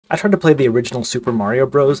I tried to play the original Super Mario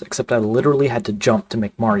Bros, except I literally had to jump to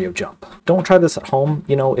make Mario jump. Don't try this at home,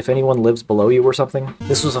 you know, if anyone lives below you or something.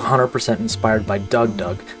 This was 100% inspired by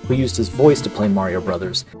Doug, who used his voice to play Mario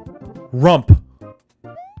Brothers. Rump.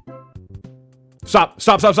 Stop,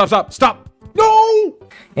 stop, stop, stop, stop, stop! No!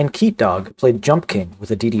 And Keat Dog played Jump King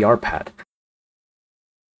with a DDR pad.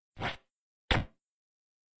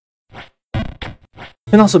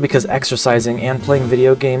 And also because exercising and playing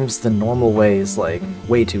video games the normal way is like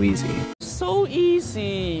way too easy. So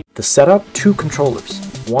easy! The setup, 2 controllers,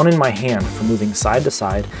 one in my hand for moving side to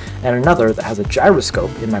side, and another that has a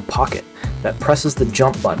gyroscope in my pocket that presses the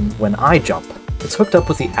jump button when I jump. It's hooked up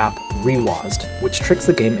with the app Rewazd, which tricks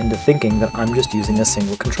the game into thinking that I'm just using a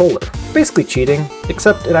single controller. Basically cheating,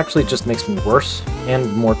 except it actually just makes me worse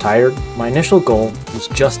and more tired. My initial goal was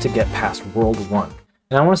just to get past World 1,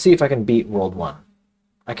 and I want to see if I can beat World 1.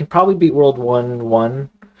 I can probably beat World 1,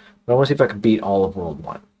 but I want to see if I can beat all of World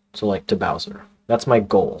 1. So like to Bowser. That's my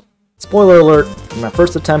goal. Spoiler alert, in my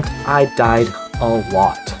first attempt, I died a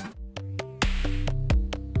lot.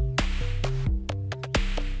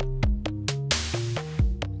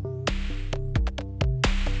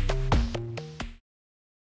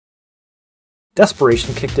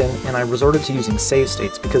 Desperation kicked in, and I resorted to using save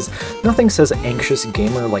states because nothing says anxious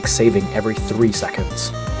gamer like saving every 3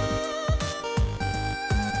 seconds.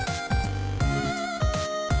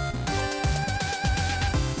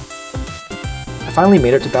 I finally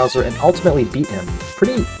made it to Bowser and ultimately beat him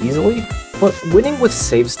pretty easily, but winning with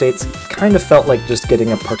save states kind of felt like just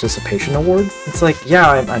getting a participation award. It's like, yeah,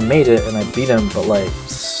 I made it and I beat him, but like,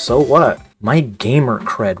 so what? My gamer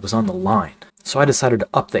cred was on the line, so I decided to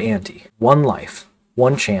up the ante. 1 life,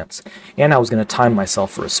 1 chance, and I was going to time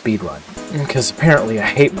myself for a speedrun, because apparently I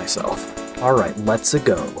hate myself. Alright, let's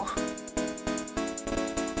go.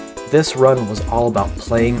 This run was all about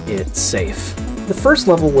playing it safe. The first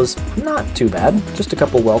level was not too bad, just a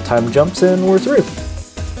couple well-timed jumps and we're through.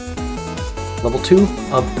 Level 2,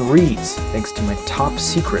 a breeze, thanks to my top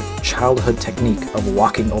secret childhood technique of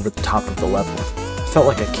walking over the top of the level. I felt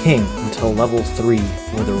like a king until level 3,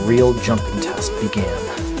 where the real jumping test began.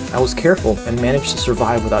 I was careful and managed to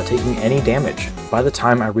survive without taking any damage. By the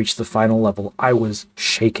time I reached the final level, I was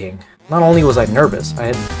shaking. Not only was I nervous, I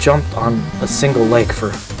had jumped on a single leg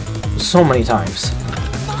for so many times.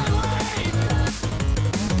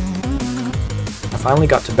 I finally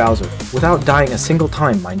got to Bowser, without dying a single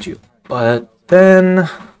time, mind you. But then...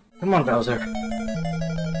 Come on, Bowser.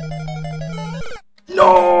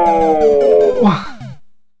 No!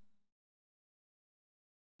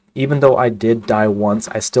 Even though I did die once,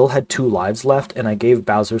 I still had 2 lives left, and I gave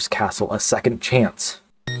Bowser's castle a second chance.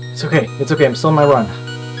 It's okay, I'm still in my run.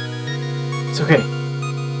 It's okay.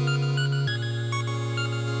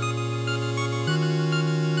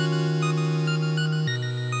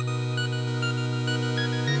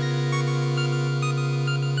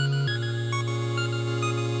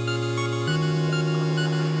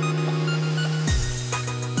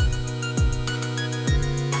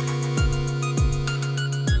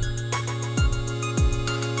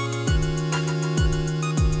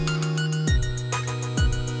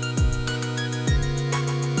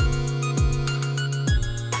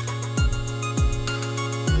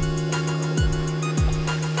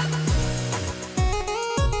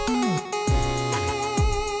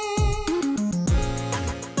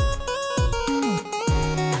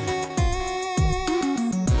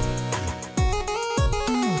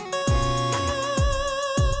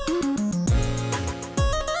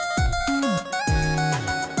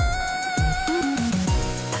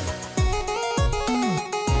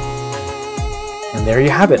 And there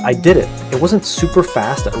you have it, I did it. It wasn't super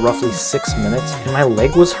fast at roughly 6 minutes, and my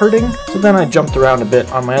leg was hurting, so then I jumped around a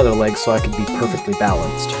bit on my other leg so I could be perfectly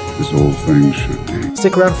balanced. This whole thing should be.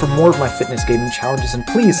 Stick around for more of my fitness gaming challenges, and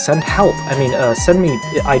please send help. Send me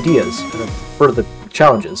ideas for the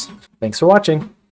challenges. Thanks for watching.